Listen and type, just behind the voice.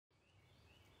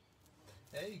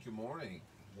Hey, good morning.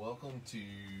 Welcome to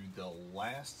the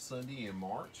last Sunday in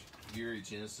March here at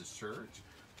Genesis Church.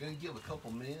 Going to give a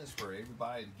couple minutes for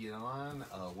everybody to get on.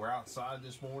 We're outside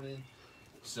this morning,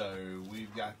 so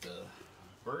we've got the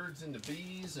birds and the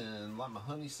bees, and like my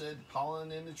honey said, the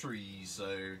pollen in the trees.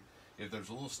 So if there's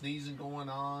a little sneezing going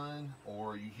on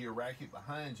or you hear racket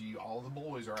behind you, all the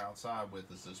boys are outside with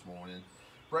us this morning.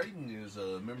 Braden is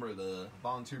a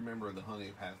volunteer member of the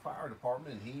Honey Path Fire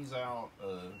Department. He's out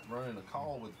running a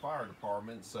call with the fire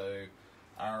department, so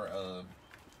our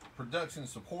production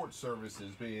support service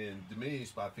has been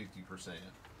diminished by 50%.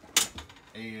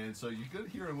 And so you're going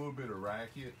to hear a little bit of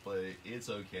racket, but it's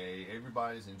okay.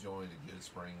 Everybody's enjoying a good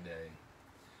spring day.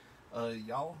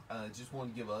 Y'all, just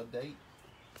want to give an update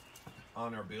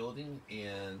on our building,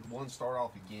 and want to start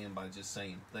off again by just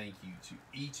saying thank you to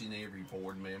each and every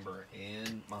board member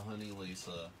and my honey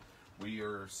Lisa. We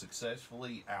are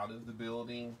successfully out of the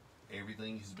building.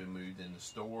 Everything has been moved into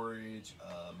storage.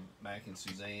 Mac and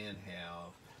Suzanne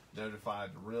have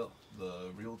notified the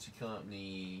realty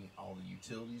company. All the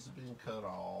utilities have been cut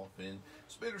off, and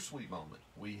it's a bittersweet moment.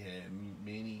 We had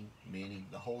many,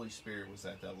 the Holy Spirit was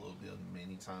at that little building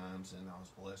many times, and I was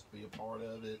blessed to be a part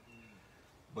of it.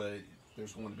 But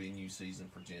there's going to be a new season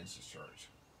for Genesis Church.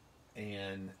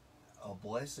 And a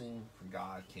blessing from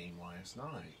God came last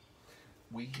night.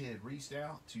 We had reached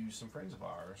out to some friends of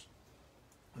ours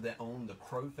that own the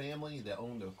Crow family,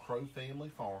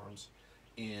 Farms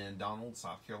in Donald,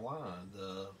 South Carolina.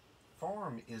 The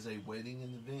farm is a wedding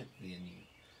and event venue.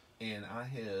 And I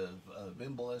have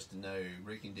been blessed to know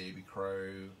Rick and Debbie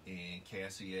Crow and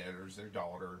Cassie Edders, their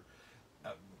daughter,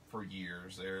 for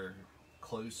years. They're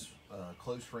close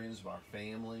friends of our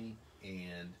family,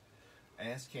 and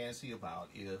asked Cassie about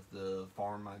if the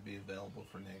farm might be available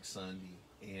for next Sunday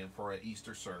and for an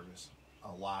Easter service,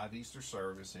 a live Easter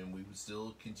service, and we would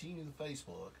still continue the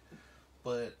Facebook.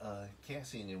 But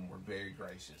Cassie and them were very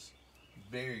gracious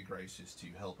to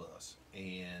help us,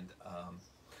 and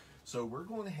so we're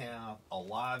going to have a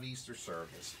live Easter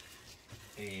service,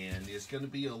 and it's going to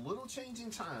be a little change in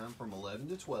time from 11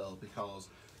 to 12 because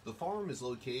the farm is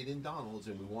located in Donalds,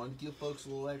 and we wanted to give folks a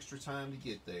little extra time to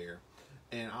get there.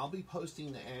 And I'll be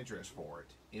posting the address for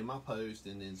it in my post,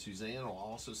 and then Suzanne will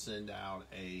also send out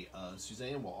a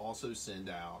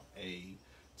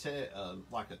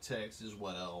like a text as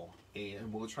well,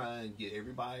 and we'll try and get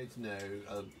everybody to know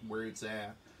where it's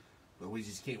at. But we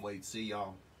just can't wait to see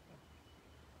y'all.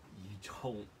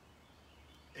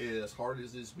 As hard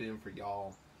as it's been for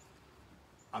y'all,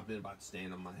 I've been about to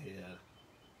stand on my head.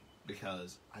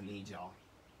 Because I need y'all.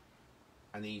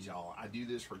 I do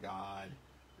this for God.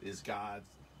 It's God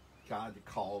that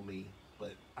called me,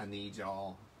 but I need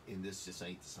y'all, and this just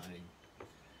ain't the same.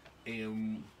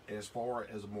 And as far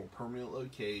as a more permanent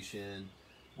location,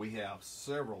 we have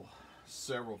several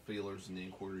feelers and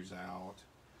inquiries out.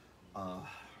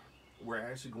 We're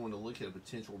actually going to look at a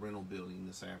potential rental building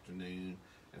this afternoon,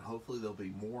 and hopefully there'll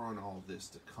be more on all of this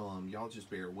to come. Y'all just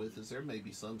bear with us. There may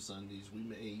be some Sundays we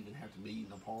may even have to meet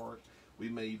in a park. We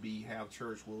may have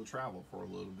church. We'll travel for a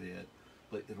little bit,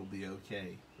 but it'll be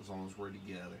okay as long as we're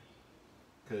together.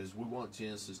 Because we want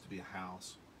Genesis to be a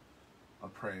house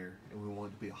of prayer, and we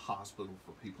want it to be a hospital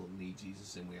for people who need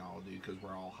Jesus, and we all do, because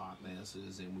we're all hot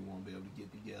messes, and we want to be able to get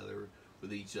together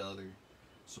with each other,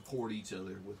 support each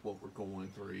other with what we're going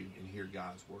through, and hear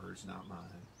God's words, not mine.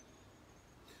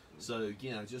 So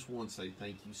again, I just want to say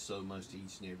thank you so much to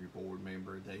each and every board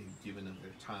member. They've given of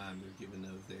their time, they've given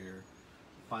of their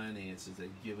finances,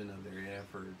 they've given of their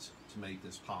efforts to make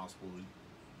this possible.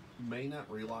 You may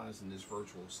not realize in this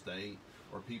virtual state,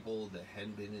 or people that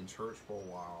hadn't been in church for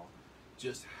a while,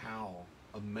 just how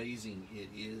amazing it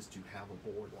is to have a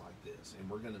board like this. And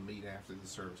we're going to meet after the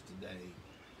service today.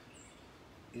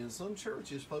 In some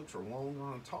churches, folks are long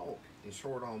on talk and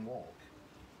short on walk.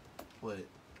 But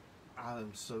I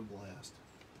am so blessed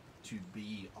to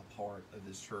be a part of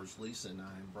this church. Lisa and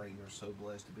I and Brayden are so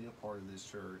blessed to be a part of this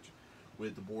church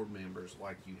with the board members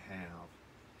like you have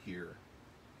here.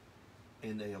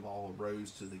 And they have all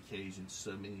rose to the occasion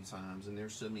so many times. And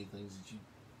there's so many things that you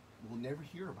will never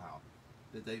hear about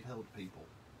that they've helped people.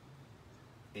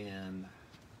 And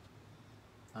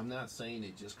I'm not saying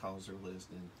it just because they're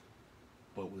listening,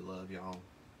 but we love y'all.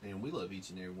 And we love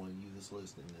each and every one of you that's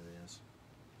listening to this.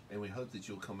 And we hope that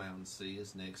you'll come out and see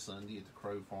us next Sunday at the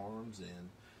Crow Farms. And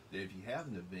if you have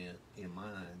an event in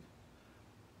mind,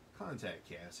 contact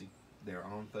Cassie. They're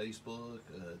on Facebook.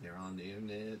 They're on the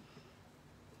internet.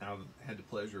 I've had the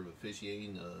pleasure of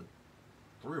officiating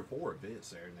 3 or 4 events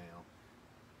there now.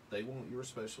 They want your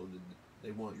special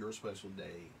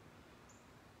day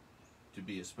to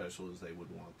be as special as they would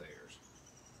want theirs.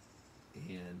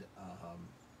 And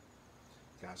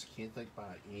Guys, I can't think of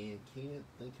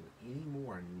any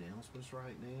more announcements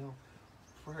right now.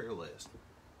 Prayer list.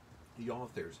 Y'all,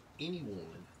 if there's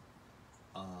anyone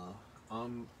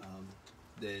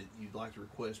that you'd like to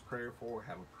request prayer for,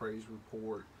 have a praise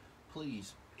report,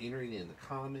 please enter it in the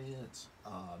comments,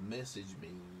 message me,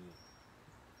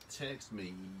 text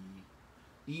me,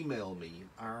 email me.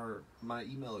 My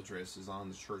email address is on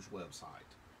the church website,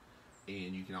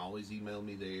 and you can always email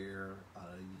me there.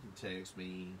 You can text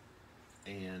me,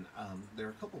 and there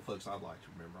are a couple of folks I'd like to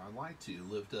remember. I'd like to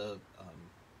lift up.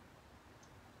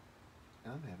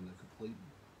 I'm having a complete.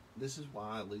 This is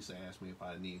why Lisa asked me if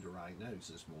I need to write notes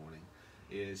this morning.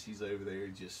 Is she's over there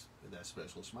just with that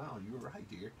special smile? You were right,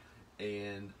 dear.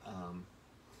 And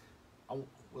I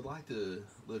would like to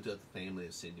lift up the family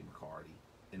of Cindy McCarty.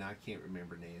 And I can't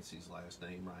remember Nancy's last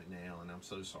name right now, and I'm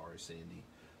so sorry, Cindy.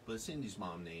 But Cindy's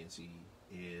mom, Nancy,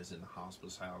 is in the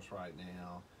hospice house right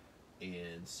now.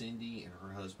 And Cindy and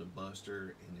her husband,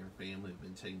 Buster, and their family have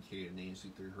been taking care of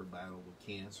Nancy through her battle with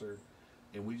cancer.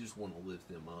 And we just want to lift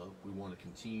them up. We want to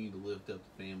continue to lift up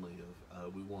the family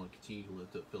of, we want to continue to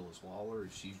lift up Phyllis Waller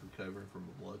as she's recovering from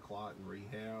a blood clot in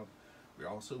rehab. We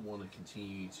also want to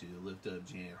continue to lift up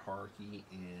Janet Harkey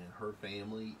and her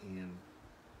family. And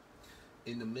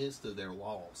in the midst of their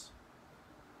loss,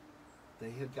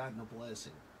 they have gotten a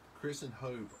blessing. Chris and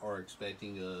Hope are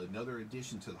expecting another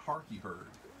addition to the Harkey herd.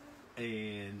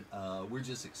 And we're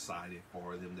just excited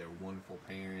for them. They're wonderful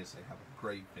parents. They have a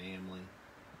great family.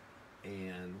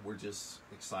 And we're just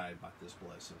excited about this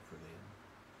blessing for them.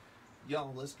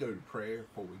 Y'all, let's go to prayer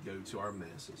before we go to our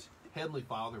message. Heavenly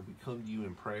Father, we come to you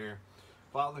in prayer.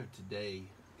 Father, today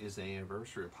is the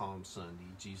anniversary of Palm Sunday,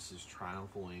 Jesus'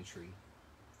 triumphal entry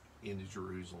into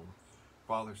Jerusalem.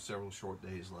 Father, several short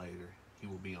days later, he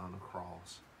will be on the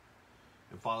cross.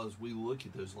 And Father, as we look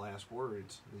at those last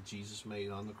words that Jesus made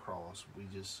on the cross, we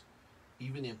just,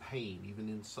 even in pain, even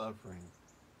in suffering,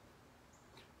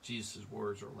 Jesus'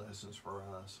 words are lessons for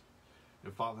us.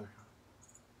 And Father,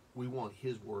 we want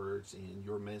his words and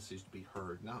your message to be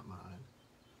heard, not mine.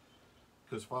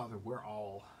 Because Father, we're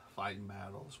all fighting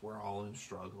battles. We're all in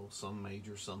struggle, some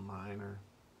major, some minor,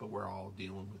 but we're all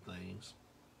dealing with things.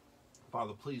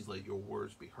 Father, please let your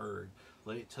words be heard.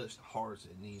 Let it touch the hearts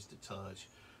it needs to touch,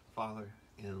 Father,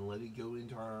 and let it go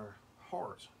into our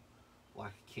hearts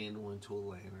like a candle into a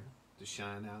lantern to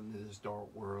shine out into this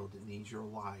dark world that needs your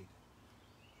light.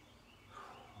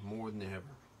 More than ever,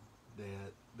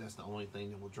 that's the only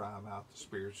thing that will drive out the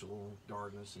spiritual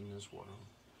darkness in this world.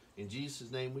 In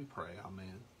Jesus' name we pray,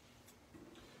 amen.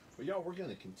 Well, y'all, we're going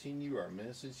to continue our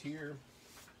message here.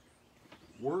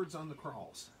 Words on the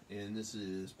cross. And this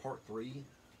is part 3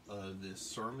 of this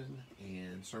sermon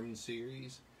and sermon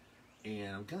series.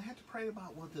 And I'm going to have to pray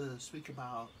about what to speak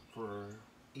about for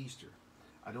Easter.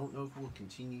 I don't know if we'll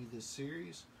continue this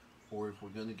series or if we're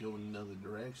going to go in another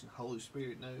direction. Holy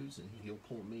Spirit knows, and he'll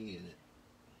point me in it.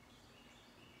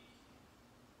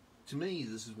 To me,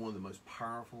 this is one of the most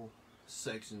powerful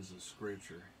sections of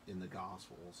Scripture in the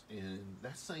Gospels, and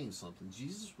that's saying something.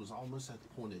 Jesus was almost at the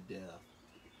point of death,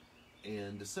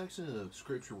 and the section of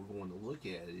Scripture we're going to look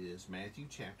at is Matthew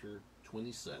chapter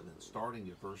 27, starting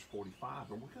at verse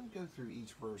 45, and we're going to go through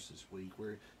each verse this week,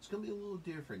 where it's going to be a little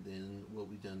different than what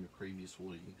we've done the previous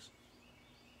weeks.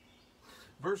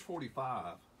 Verse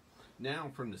 45,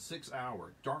 now from the 6th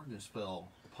hour, darkness fell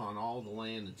upon all the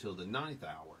land until the 9th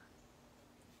hour.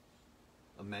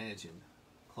 Imagine,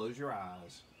 close your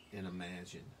eyes and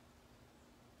imagine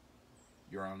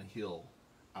you're on a hill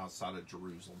outside of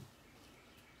Jerusalem.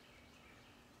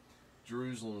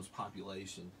 Jerusalem's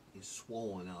population is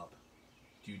swollen up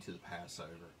due to the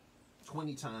Passover.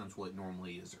 20 times what it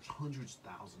normally is. There's hundreds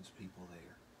of thousands of people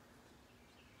there.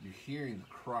 You're hearing the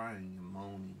crying and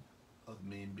moaning of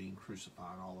men being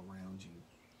crucified all around you.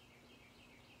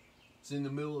 It's in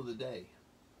the middle of the day.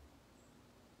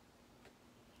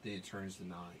 Then it turns to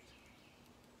night.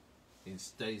 And it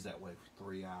stays that way for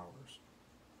 3 hours.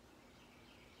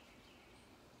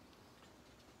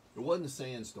 It wasn't a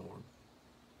sandstorm.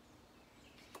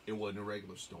 It wasn't a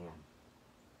regular storm.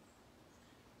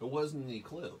 It wasn't an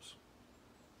eclipse.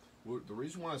 The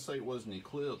reason why I say it wasn't an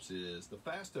eclipse is the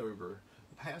Passover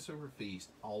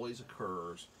feast always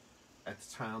occurs at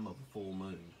the time of a full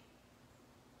moon.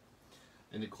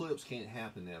 An eclipse can't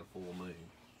happen at a full moon.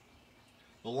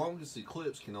 The longest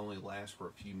eclipse can only last for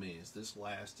a few minutes. This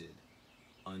lasted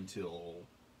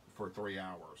for 3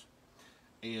 hours.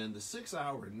 And the 6th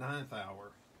hour and 9th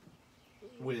hour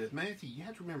with Matthew, you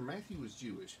have to remember Matthew was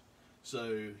Jewish.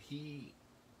 So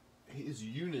his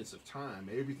units of time,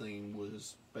 everything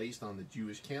was based on the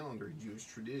Jewish calendar, Jewish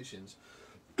traditions.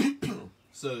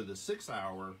 So the 6th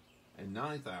hour And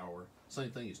ninth hour,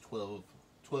 same thing as 12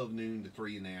 noon to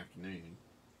 3 in the afternoon.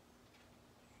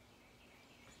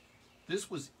 This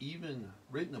was even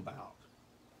written about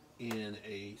in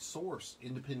a source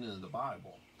independent of the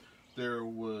Bible. There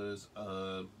was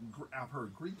I've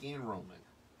heard Greek and Roman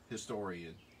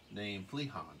historian named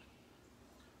Phlegon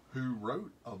who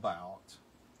wrote about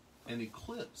an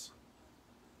eclipse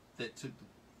that took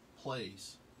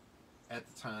place at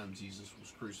the time Jesus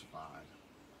was crucified.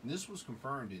 And this was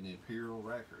confirmed in the imperial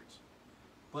records.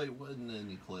 But it wasn't an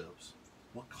eclipse.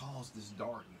 What caused this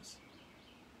darkness?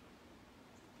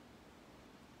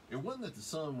 It wasn't that the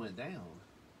sun went down.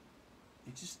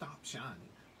 It just stopped shining.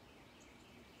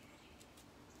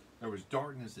 There was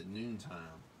darkness at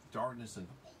noontime, darkness in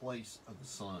the place of the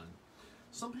sun.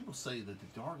 Some people say that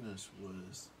the darkness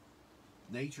was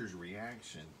nature's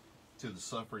reaction to the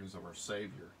sufferings of our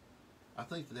Savior. I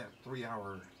think that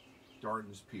 3-hour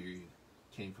darkness period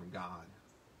came from God.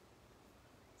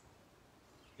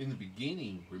 In the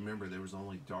beginning, remember, there was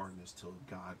only darkness till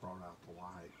God brought out the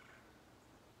light.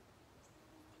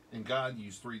 And God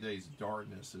used 3 days of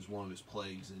darkness as one of his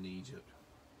plagues in Egypt.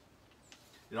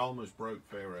 It almost broke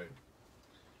Pharaoh.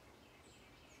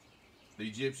 The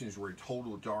Egyptians were in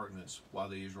total darkness while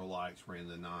the Israelites were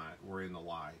in the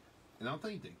light. And I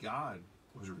think that God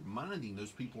was reminding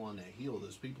those people on that hill,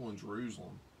 those people in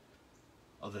Jerusalem,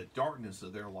 of the darkness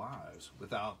of their lives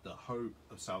without the hope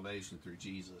of salvation through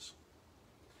Jesus.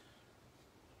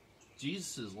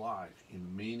 Jesus' life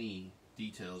and many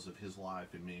details of his life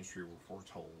and ministry were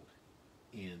foretold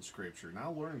in Scripture. And I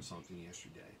learned something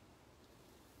yesterday.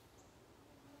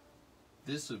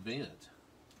 This event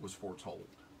was foretold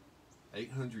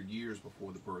 800 years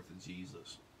before the birth of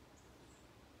Jesus.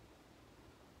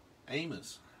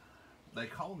 Amos, they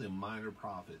call them minor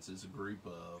prophets, as a group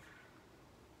of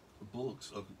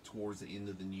books towards the end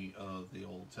of the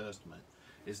Old Testament.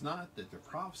 It's not that their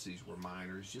prophecies were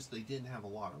minor, it's just they didn't have a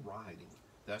lot of writing.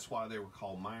 That's why they were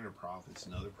called minor prophets,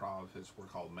 and other prophets were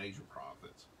called major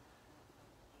prophets.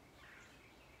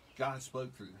 God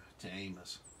spoke to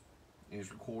Amos, and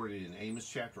it's recorded in Amos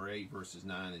chapter 8, verses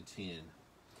 9 and 10.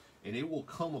 And it will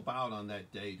come about on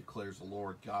that day, declares the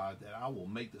Lord God, that I will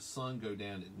make the sun go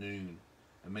down at noon,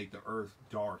 and make the earth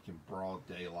dark in broad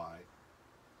daylight.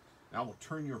 And I will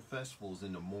turn your festivals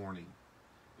into mourning,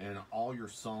 and all your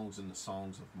songs into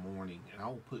songs of mourning. And I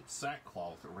will put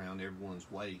sackcloth around everyone's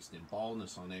waist, and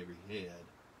baldness on every head.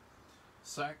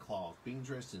 Sackcloth, being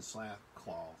dressed in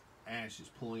sackcloth, ashes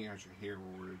pulling out your hair,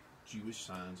 were Jewish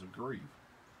signs of grief.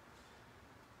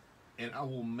 And I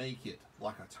will make it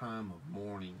like a time of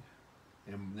mourning,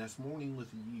 and that's mourning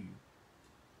with you,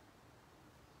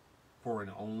 for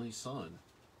an only son,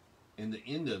 and the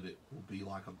end of it will be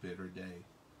like a bitter day.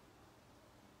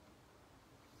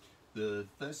 The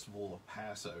festival of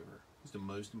Passover is the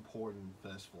most important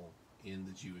festival in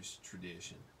the Jewish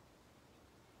tradition.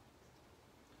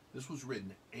 This was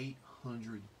written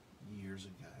 800 years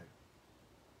ago,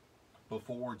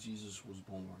 before Jesus was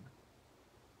born.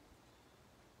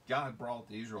 God brought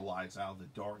the Israelites out of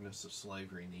the darkness of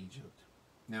slavery in Egypt.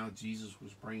 Now Jesus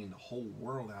was bringing the whole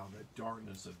world out of the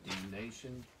darkness of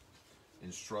damnation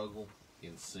and struggle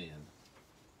in sin.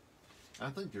 I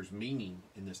think there's meaning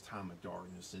in this time of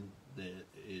darkness that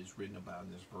is written about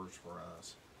in this verse for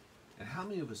us. And how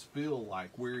many of us feel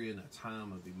like we're in a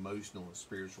time of emotional and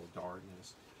spiritual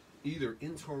darkness, either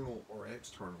internal or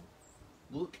external?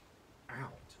 Look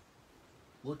out.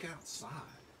 Look outside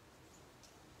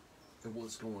at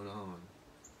what's going on.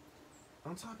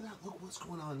 On top of that, look what's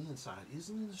going on inside.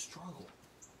 Isn't it a struggle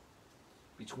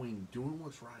between doing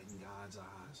what's right in God's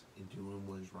eyes and doing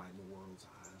what is right in the world's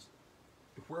eyes?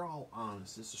 If we're all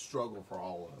honest, it's a struggle for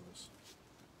all of us.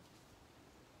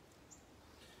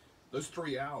 Those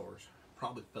 3 hours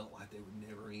probably felt like they would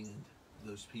never end.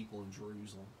 Those people in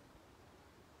Jerusalem.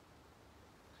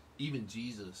 Even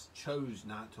Jesus chose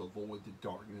not to avoid the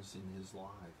darkness in his life,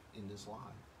 in this life.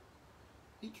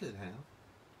 He could have,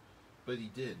 but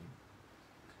he didn't.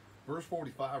 Verse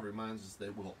 45 reminds us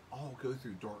that we'll all go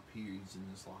through dark periods in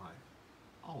this life.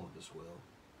 All of us will.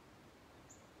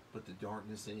 But the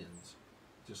darkness ends,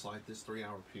 just like this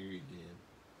 3-hour period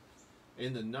did.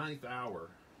 In the 9th hour,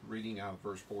 reading out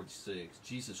verse 46,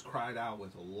 Jesus cried out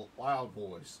with a loud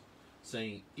voice,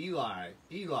 saying, Eli,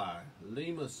 Eli,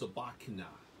 lema sabachthani.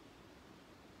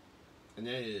 And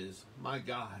that is, my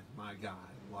God,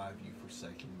 why have you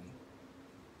forsaken me?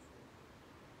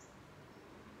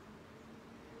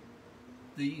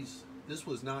 This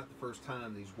was not the first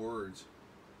time these words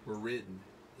were written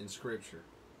in Scripture.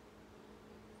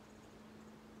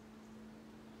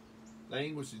 The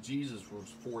anguish of Jesus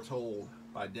was foretold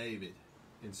by David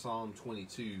in Psalm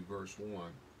 22, verse 1.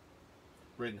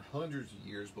 written hundreds of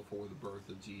years before the birth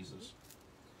of Jesus.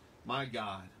 My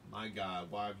God,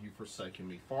 why have you forsaken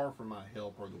me? Far from my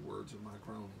help are the words of my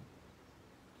groaning.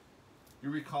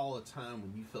 You recall a time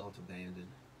when you felt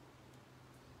abandoned,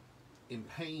 in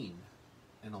pain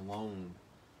and alone.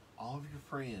 All of your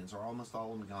friends, or almost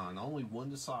all of them, gone. Only one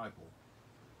disciple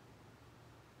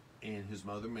and his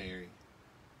mother Mary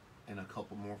and a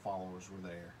couple more followers were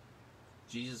there.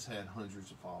 Jesus had hundreds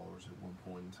of followers at one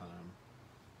point in time.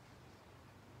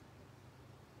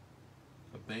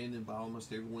 Abandoned by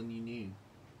almost everyone you knew.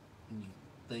 And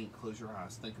you close your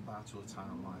eyes, think about to a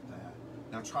time like that.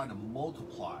 Now try to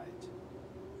multiply it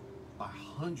by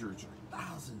hundreds or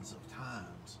thousands of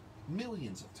times,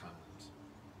 millions of times.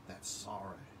 That's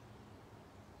sorrow.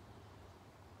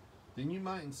 Then you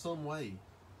might in some way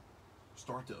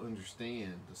start to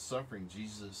understand the suffering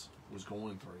Jesus was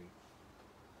going through.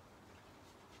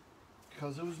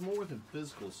 Because it was more than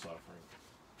physical suffering.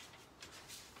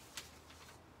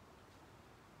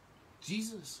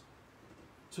 Jesus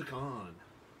took on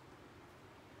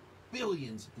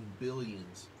billions and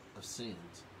billions of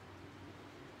sins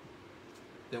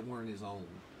that weren't his own.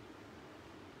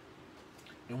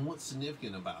 And what's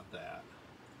significant about that?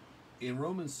 In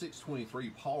Romans 6:23,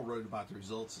 Paul wrote about the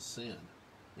results of sin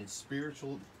and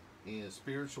spiritual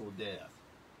death.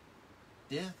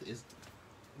 Death is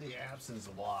the absence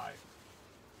of life.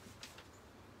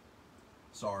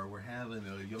 Sorry, we're having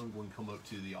a young one come up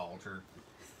to the altar.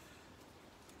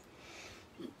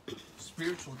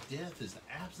 Spiritual death is the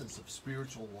absence of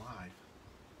spiritual life.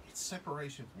 It's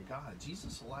separation from God.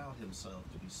 Jesus allowed himself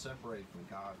to be separated from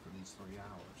God for these 3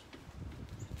 hours.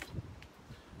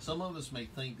 Some of us may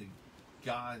think that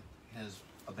God has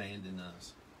abandoned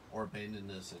us or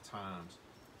abandoned us at times.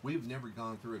 We've never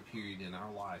gone through a period in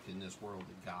our life in this world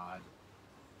that God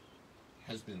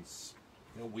has been,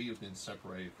 we have been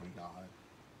separated from God.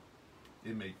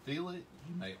 You may feel it,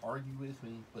 you may argue with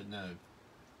me, but no.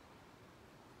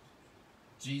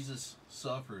 Jesus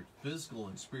suffered physical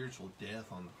and spiritual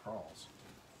death on the cross.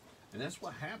 And that's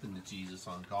what happened to Jesus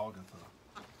on Golgotha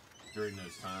during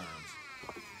those times,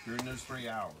 during those 3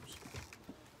 hours.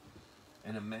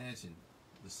 And imagine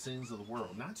the sins of the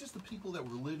world, not just the people that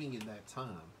were living in that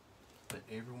time, but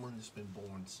everyone that's been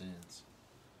born since.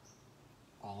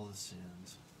 All the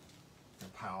sins are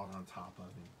piled on top of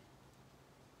him.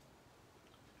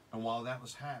 And while that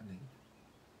was happening,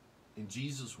 and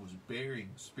Jesus was bearing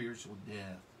spiritual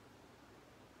death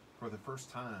for the first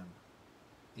time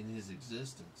in his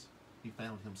existence, he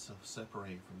found himself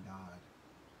separated from God.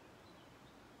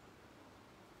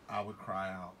 I would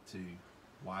cry out to,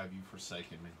 why have you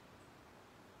forsaken me?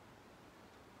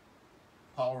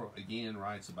 Paul again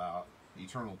writes about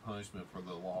eternal punishment for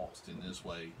the lost in this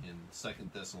way in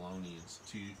 2 Thessalonians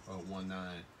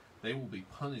 1:9. They will be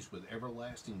punished with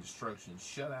everlasting destruction,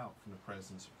 shut out from the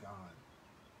presence of God.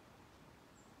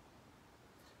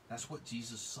 That's what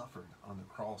Jesus suffered on the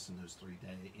cross in those 3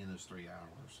 days, in those 3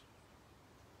 hours.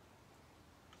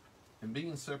 And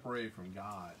being separated from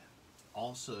God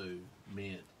also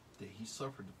meant that he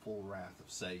suffered the full wrath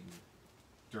of Satan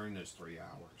during those 3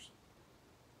 hours.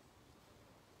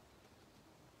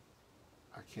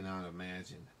 I cannot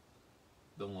imagine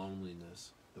the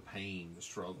loneliness, the pain, the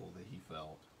struggle that he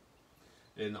felt.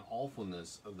 In the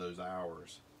awfulness of those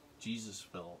hours, Jesus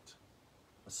felt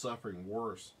a suffering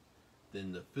worse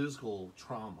than the physical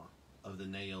trauma of the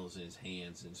nails in his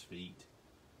hands and his feet.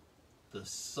 The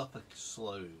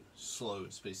slow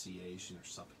asphyxiation or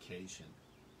suffocation.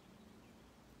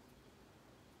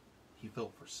 He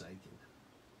felt forsaken.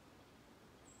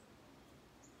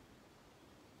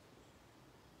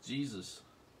 Jesus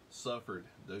suffered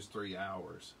those 3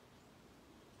 hours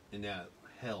in that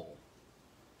hell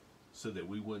so that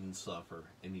we wouldn't suffer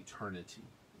an eternity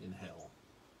in hell.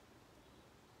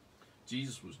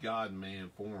 Jesus was God in man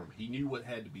form. He knew what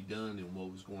had to be done and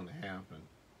what was going to happen.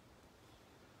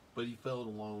 But he felt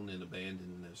alone and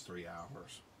abandoned in those 3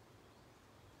 hours.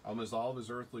 Almost all of his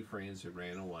earthly friends had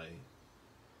ran away.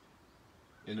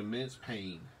 In immense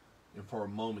pain, and for a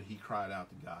moment he cried out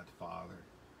to God the Father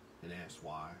and asked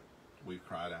why. We've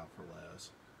cried out for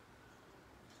less.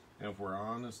 And if we're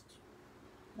honest,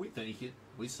 we think it,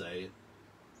 we say it.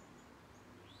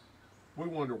 We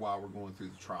wonder why we're going through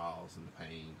the trials and the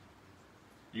pain.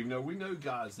 Even though we know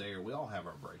God's there, we all have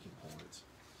our breaking points.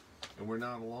 And we're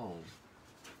not alone.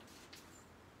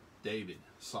 David,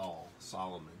 Saul,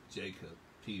 Solomon, Jacob,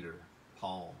 Peter,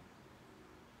 Paul.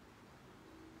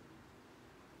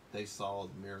 They saw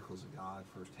the miracles of God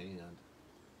firsthand.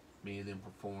 Many of them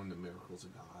performed the miracles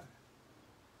of God.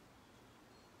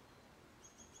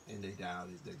 And they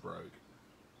doubted, they broke.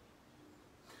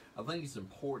 I think it's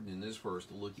important in this verse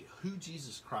to look at who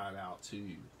Jesus cried out to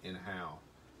and how.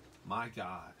 My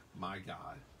God, my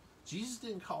God. Jesus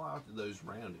didn't call out to those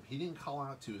around him. He didn't call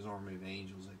out to his army of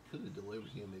angels that could have delivered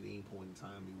him at any point in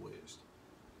time he wished.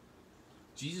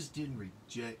 Jesus didn't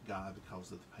reject God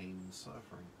because of the pain and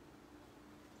suffering.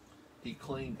 He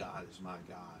claimed God as my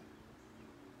God.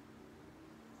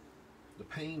 The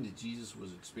pain that Jesus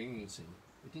was experiencing,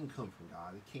 it didn't come from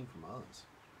God. It came from us.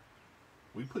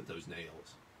 We put those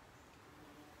nails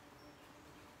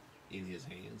in his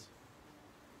hands.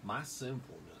 My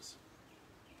sinfulness.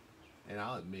 And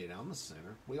I'll admit, I'm a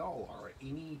sinner. We all are.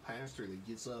 Any pastor that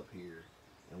gets up here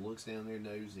and looks down their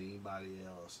nose at anybody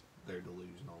else, they're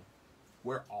delusional.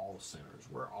 We're all sinners.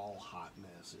 We're all hot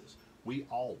messes. We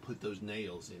all put those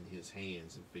nails in his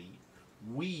hands and feet.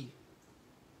 We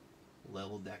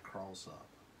leveled that cross up.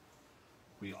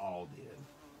 We all did.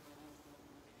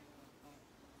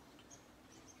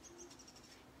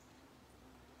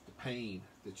 The pain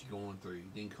that you're going through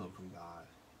didn't come from God.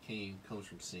 It comes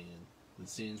from sin. When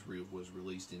sin was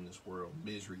released in this world,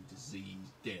 misery,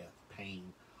 disease, death,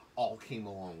 pain, all came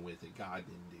along with it. God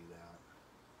didn't do that.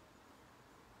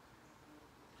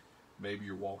 Maybe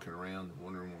you're walking around and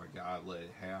wondering why God let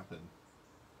it happen.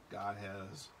 God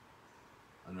has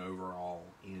an overall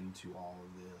end to all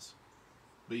of this.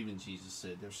 But even Jesus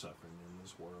said there's suffering in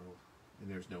this world, and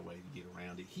there's no way to get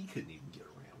around it. He couldn't even get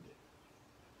around it.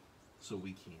 So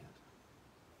we can't.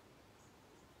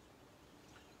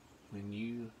 When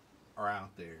you are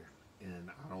out there, and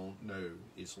I don't know,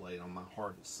 it's laid on my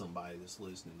heart that somebody that's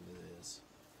listening to this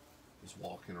is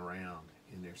walking around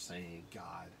and they're saying,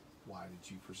 God, why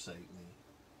did you forsake me?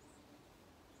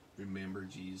 Remember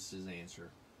Jesus' answer,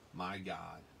 my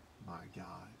God, my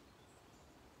God.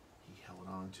 He held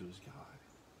on to his God,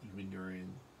 even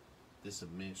during this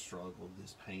immense struggle,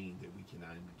 this pain that we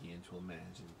cannot even begin to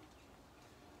imagine.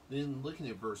 Then looking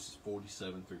at verses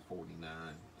 47 through 49,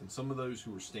 and some of those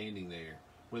who were standing there,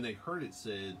 when they heard it,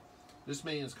 said, this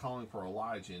man is calling for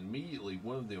Elijah. And immediately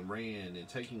one of them ran, and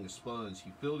taking a sponge,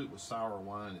 he filled it with sour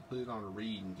wine and put it on a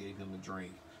reed and gave him a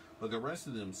drink. But the rest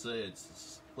of them said,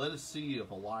 let us see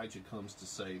if Elijah comes to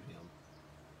save him.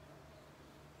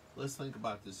 Let's think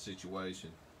about this situation.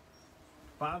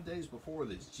 5 days before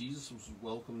this, Jesus was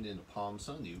welcomed into Palm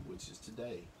Sunday, which is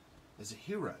today, as a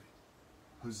hero.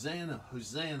 Hosanna,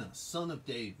 Hosanna, Son of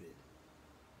David.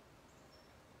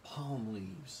 Palm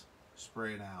leaves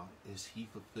spread out as he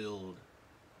fulfilled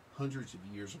hundreds of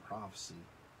years of prophecy,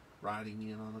 riding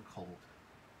in on a colt.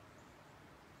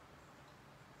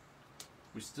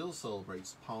 We still celebrate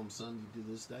Palm Sunday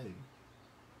to this day.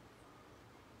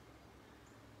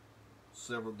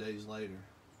 Several days later,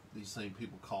 these same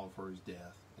people called for his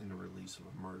death and the release of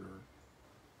a murderer.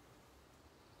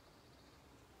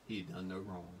 He had done no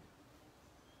wrong.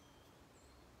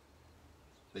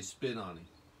 They spit on him.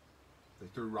 They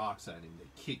threw rocks at him.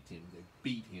 They kicked him. They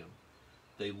beat him.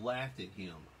 They laughed at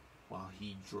him while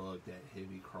he dragged that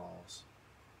heavy cross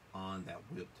on that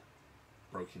whipped,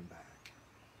 broken back.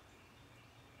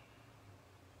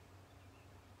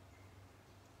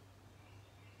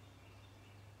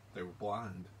 They were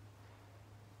blind.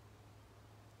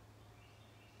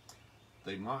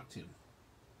 They mocked him.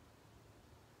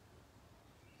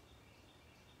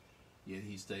 Yet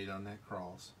he stayed on that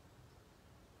cross.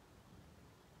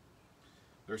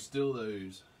 There's still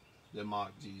those that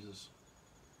mock Jesus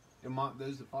and mock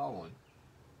those that follow him.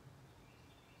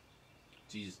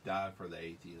 Jesus died for the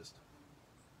atheist.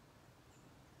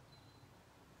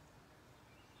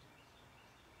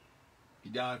 He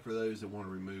died for those that want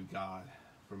to remove God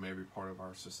from every part of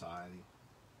our society.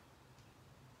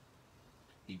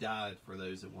 He died for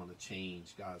those that want to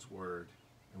change God's word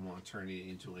and want to turn it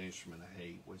into an instrument of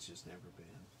hate, which has never been.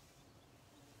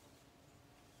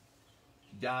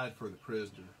 He died for the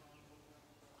prisoner.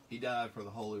 He died for the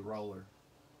holy roller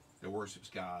that worships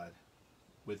God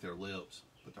with their lips,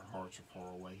 but their hearts are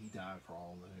far away. He died for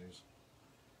all those.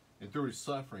 And through his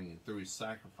suffering and through his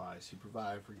sacrifice, he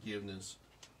provided forgiveness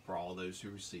for all those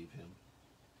who receive him.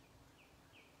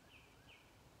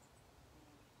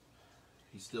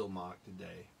 He's still mocked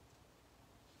today.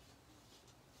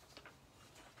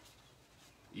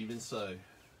 Even so,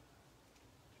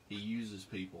 he uses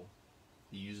people.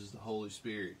 He uses the Holy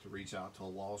Spirit to reach out to a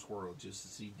lost world just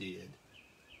as he did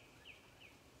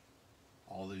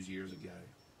all those years ago.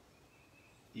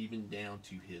 Even down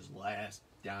to his last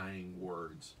dying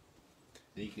words.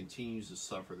 And he continues to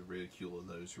suffer the ridicule of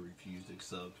those who refuse to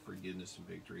accept the forgiveness and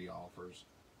victory he offers.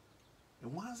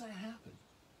 And why does that happen?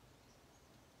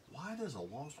 Why does a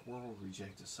lost world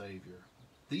reject a Savior?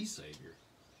 The Savior.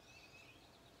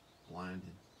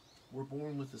 Blinded. We're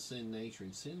born with a sin nature,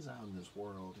 and sin's out in this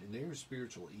world, and there's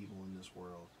spiritual evil in this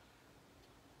world.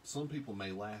 Some people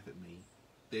may laugh at me.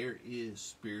 There is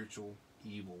spiritual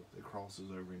evil that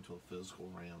crosses over into a physical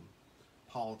realm.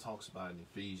 Paul talks about it in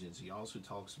Ephesians. He also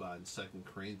talks about it in 2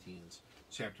 Corinthians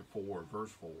chapter 4,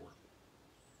 verse 4.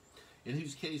 In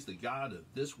whose case the God of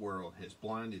this world has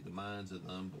blinded the minds of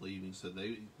the unbelieving, so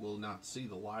they will not see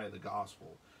the light of the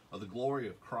gospel of the glory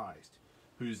of Christ,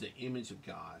 who is the image of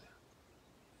God.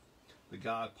 The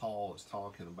God Paul is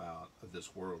talking about of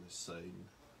this world is Satan.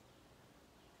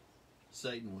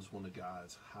 Satan was one of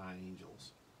God's high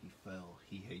angels. He fell.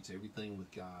 He hates everything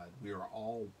with God. We are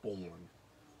all born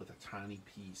with a tiny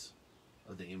piece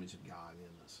of the image of God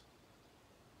in us.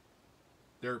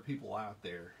 There are people out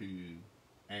there who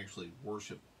actually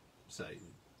worship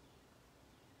Satan.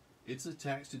 It's a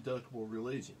tax-deductible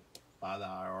religion by the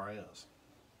IRS.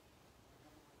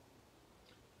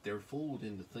 They're fooled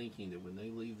into thinking that when they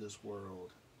leave this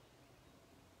world,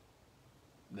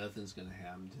 nothing's going to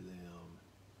happen to them.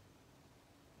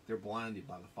 They're blinded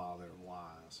by the father of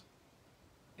lies.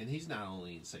 And he's not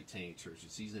only in satanic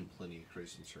churches, he's in plenty of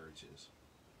Christian churches.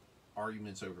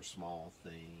 Arguments over small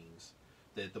things.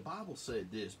 That the Bible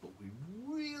said this, but we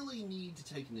really need to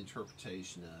take an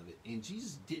interpretation of it. And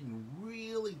Jesus didn't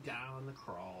really die on the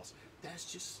cross.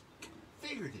 That's just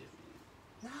figurative.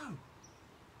 No.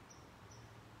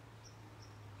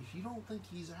 If you don't think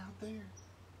he's out there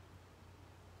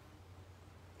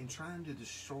and trying to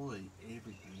destroy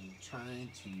everything,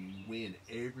 trying to win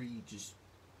just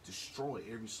destroy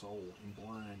every soul and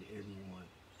blind everyone,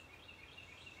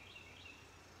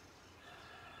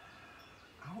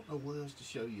 I don't know what else to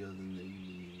show you other than the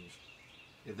news.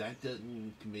 If that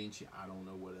doesn't convince you, I don't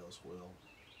know what else will.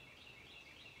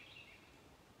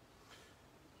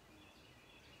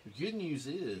 The good news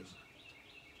is,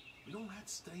 we don't have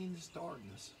to stay in this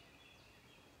darkness.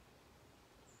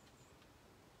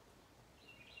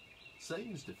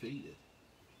 Satan's defeated.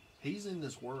 He's in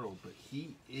this world, but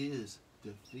he is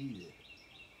defeated.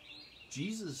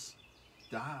 Jesus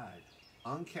died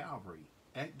on Calvary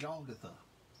at Golgotha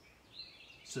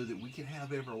so that we can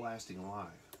have everlasting life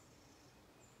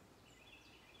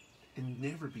and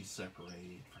never be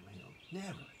separated from him.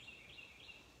 Never.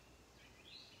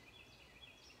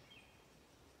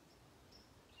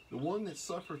 The one that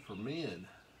suffered for men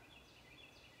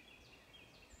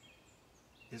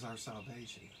is our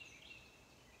salvation.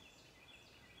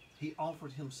 He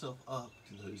offered himself up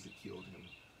to those that killed him.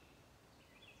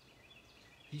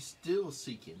 He's still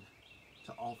seeking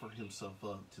to offer himself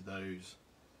up to those.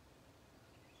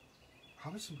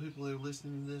 Probably some people that are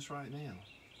listening to this right now.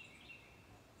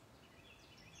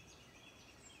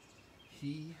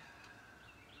 He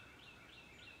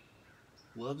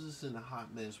loves us in the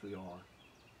hot mess we are.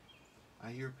 I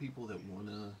hear people that want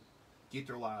to get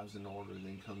their lives in order and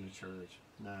then come to church.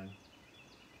 No.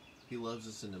 He loves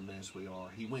us in the mess we are.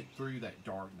 He went through that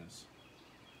darkness,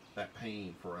 that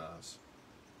pain for us.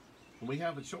 And we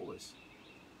have a choice.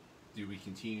 Do we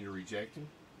continue to reject him?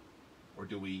 Or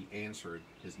do we answer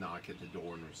his knock at the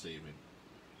door and receive him?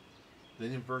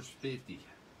 Then in verse 50,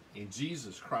 and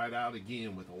Jesus cried out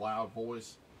again with a loud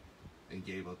voice and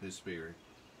gave up his spirit.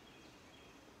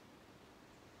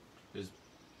 His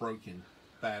broken,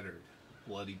 battered,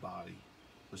 bloody body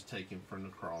was taken from the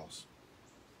cross.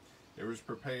 It was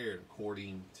prepared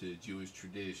according to Jewish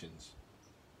traditions.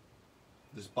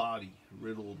 This body,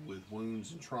 riddled with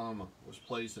wounds and trauma, was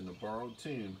placed in the borrowed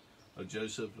tomb of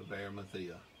Joseph of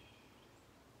Arimathea,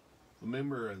 a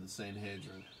member of the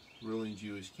Sanhedrin, ruling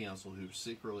Jewish council who was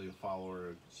secretly a follower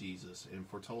of Jesus and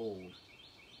foretold,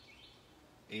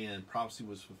 and prophecy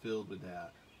was fulfilled with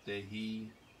that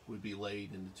he would be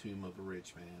laid in the tomb of a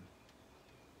rich man.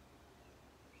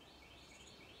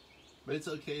 But it's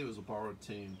okay, it was a borrowed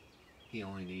tomb. He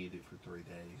only needed it for 3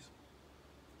 days.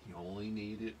 He only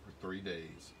needed it for 3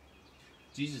 days.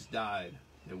 Jesus died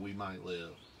that we might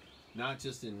live, not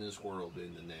just in this world, but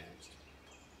in the next.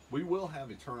 We will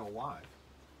have eternal life.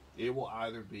 It will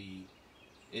either be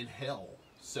in hell,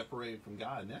 separated from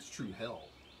God, and that's true hell,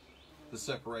 the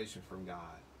separation from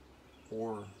God,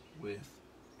 or with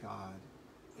God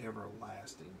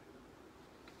everlasting.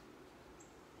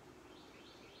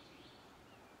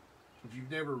 If you've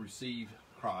never received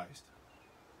Christ,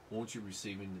 won't you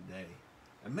receive him today?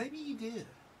 And maybe you did.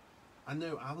 I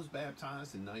know I was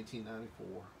baptized in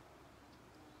 1994,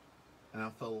 and I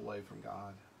fell away from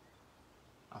God.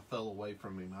 I fell away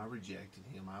from him. I rejected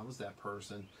him. I was that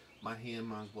person. My hand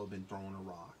might as well have been throwing a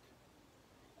rock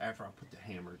after I put the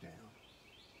hammer down.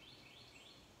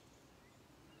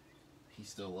 He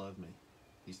still loved me.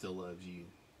 He still loves you.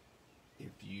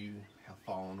 If you have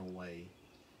fallen away,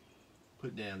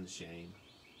 Put down the shame.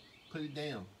 Put it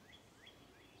down.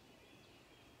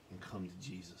 And come to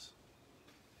Jesus.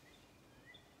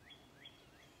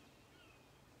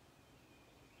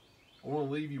 I want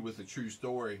to leave you with a true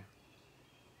story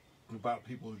about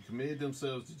people who committed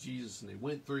themselves to Jesus and they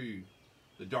went through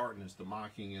the darkness, the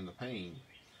mocking, and the pain.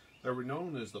 They were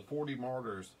known as the 40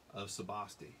 Martyrs of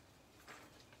Sebaste.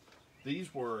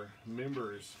 These were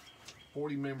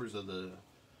 40 members of the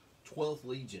 12th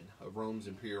Legion of Rome's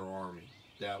Imperial Army.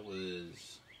 That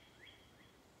was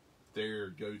their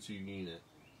go-to unit.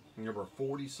 And there were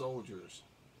 40 soldiers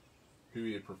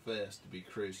who had professed to be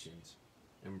Christians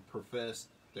and professed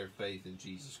their faith in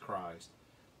Jesus Christ.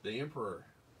 The emperor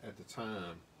at the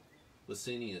time,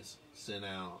 Licinius, sent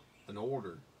out an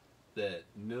order that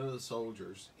none of the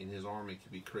soldiers in his army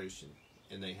could be Christian,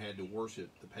 and they had to worship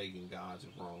the pagan gods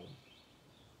of Rome.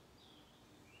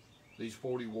 These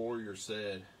 40 warriors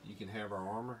said, "You can have our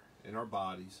armor and our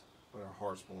bodies, but our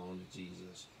hearts belong to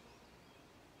Jesus."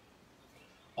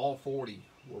 All 40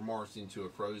 were marched into a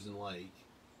frozen lake.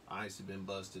 Ice had been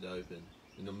busted open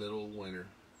in the middle of winter.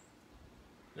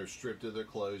 They were stripped of their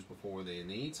clothes before then.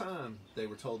 And any time they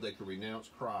were told they could renounce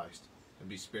Christ and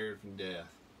be spared from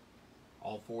death,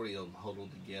 all 40 of them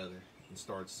huddled together and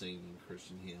started singing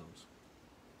Christian hymns.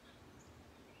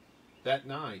 That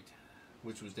night,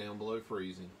 which was down below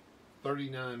freezing,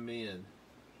 39 men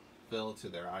fell to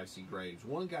their icy graves.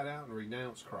 One got out and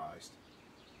renounced Christ.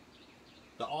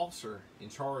 The officer in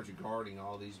charge of guarding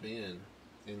all these men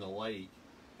in the lake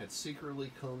had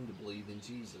secretly come to believe in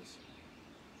Jesus.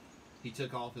 He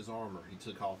took off his armor, he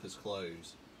took off his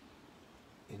clothes,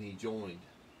 and he joined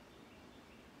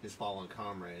his fallen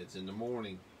comrades. In the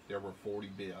morning, there were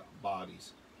 40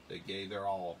 bodies that gave their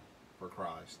all for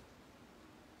Christ.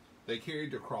 They carried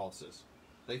their crosses.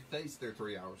 They faced their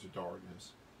 3 hours of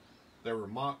darkness. They were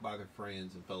mocked by their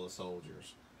friends and fellow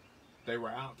soldiers. They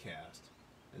were outcast,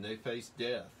 and they faced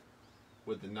death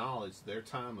with the knowledge their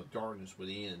time of darkness would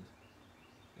end,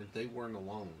 and they weren't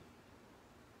alone.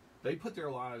 They put their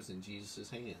lives in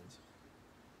Jesus' hands.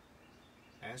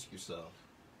 Ask yourself,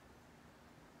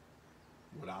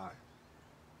 would I?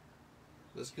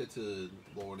 Let's get to the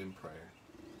Lord in prayer.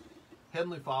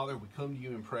 Heavenly Father, we come to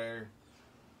you in prayer.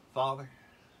 Father,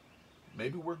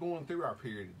 maybe we're going through our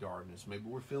period of darkness. Maybe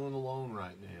we're feeling alone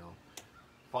right now.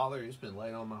 Father, it's been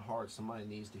laid on my heart. Somebody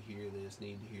needs to hear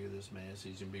this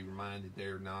message and be reminded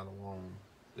they're not alone.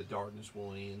 The darkness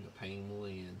will end. The pain will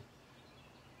end.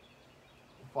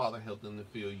 Father, help them to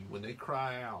feel you. When they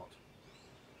cry out,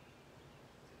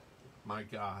 my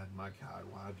God,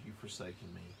 why have you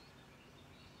forsaken me?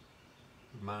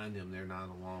 Remind them they're not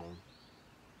alone.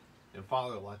 And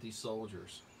Father, like these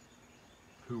soldiers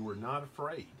who were not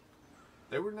afraid,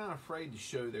 they were not afraid to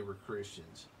show they were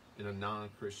Christians in a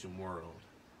non-Christian world.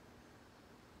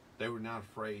 They were not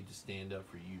afraid to stand up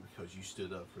for you because you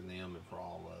stood up for them and for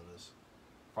all of us.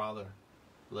 Father,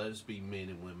 let us be men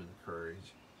and women of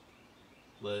courage.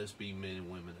 Let us be men and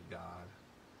women of God.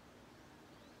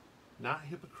 Not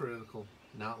hypocritical,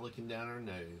 not looking down our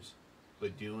nose,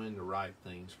 but doing the right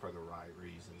things for the right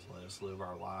reasons. Let us live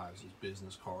our lives as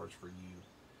business cards for you.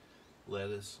 Let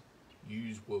us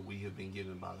use what we have been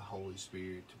given by the Holy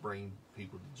Spirit to bring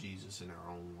people to Jesus in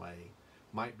our own way.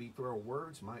 Might be through our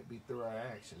words, might be through our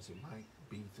actions, it might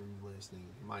be through listening,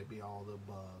 it might be all the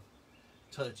above.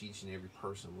 Touch each and every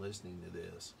person listening to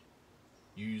this.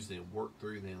 Use them, work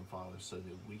through them, Father, so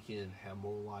that we can have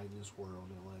more light in this world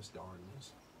and less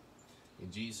darkness.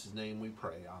 In Jesus' name we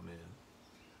pray, amen.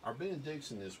 Our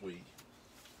benediction this week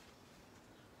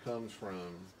comes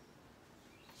from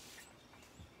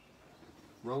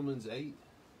Romans 8,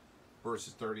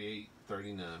 verses 38-39.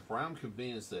 For I am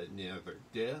convinced that neither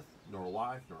death, nor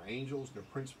life, nor angels, nor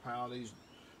principalities,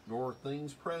 nor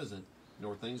things present,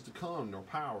 nor things to come, nor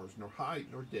powers, nor height,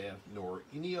 nor depth, nor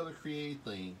any other created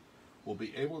thing will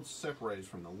be able to separate us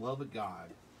from the love of God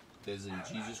that is in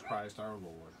Jesus Christ our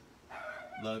Lord.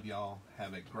 Love y'all.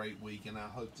 Have a great week, and I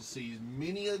hope to see as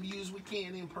many of you as we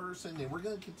can in person. And we're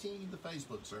going to continue the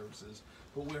Facebook services,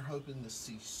 but we're hoping to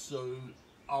see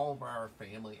all of our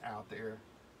family out there.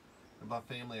 And by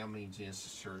family, I mean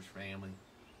Genesis Church family.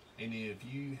 And if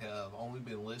you have only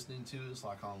been listening to us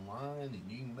like online and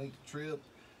you can make the trip,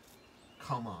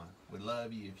 come on. We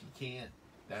love you. If you can't,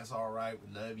 that's all right.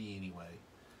 We love you anyway.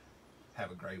 Have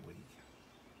a great week.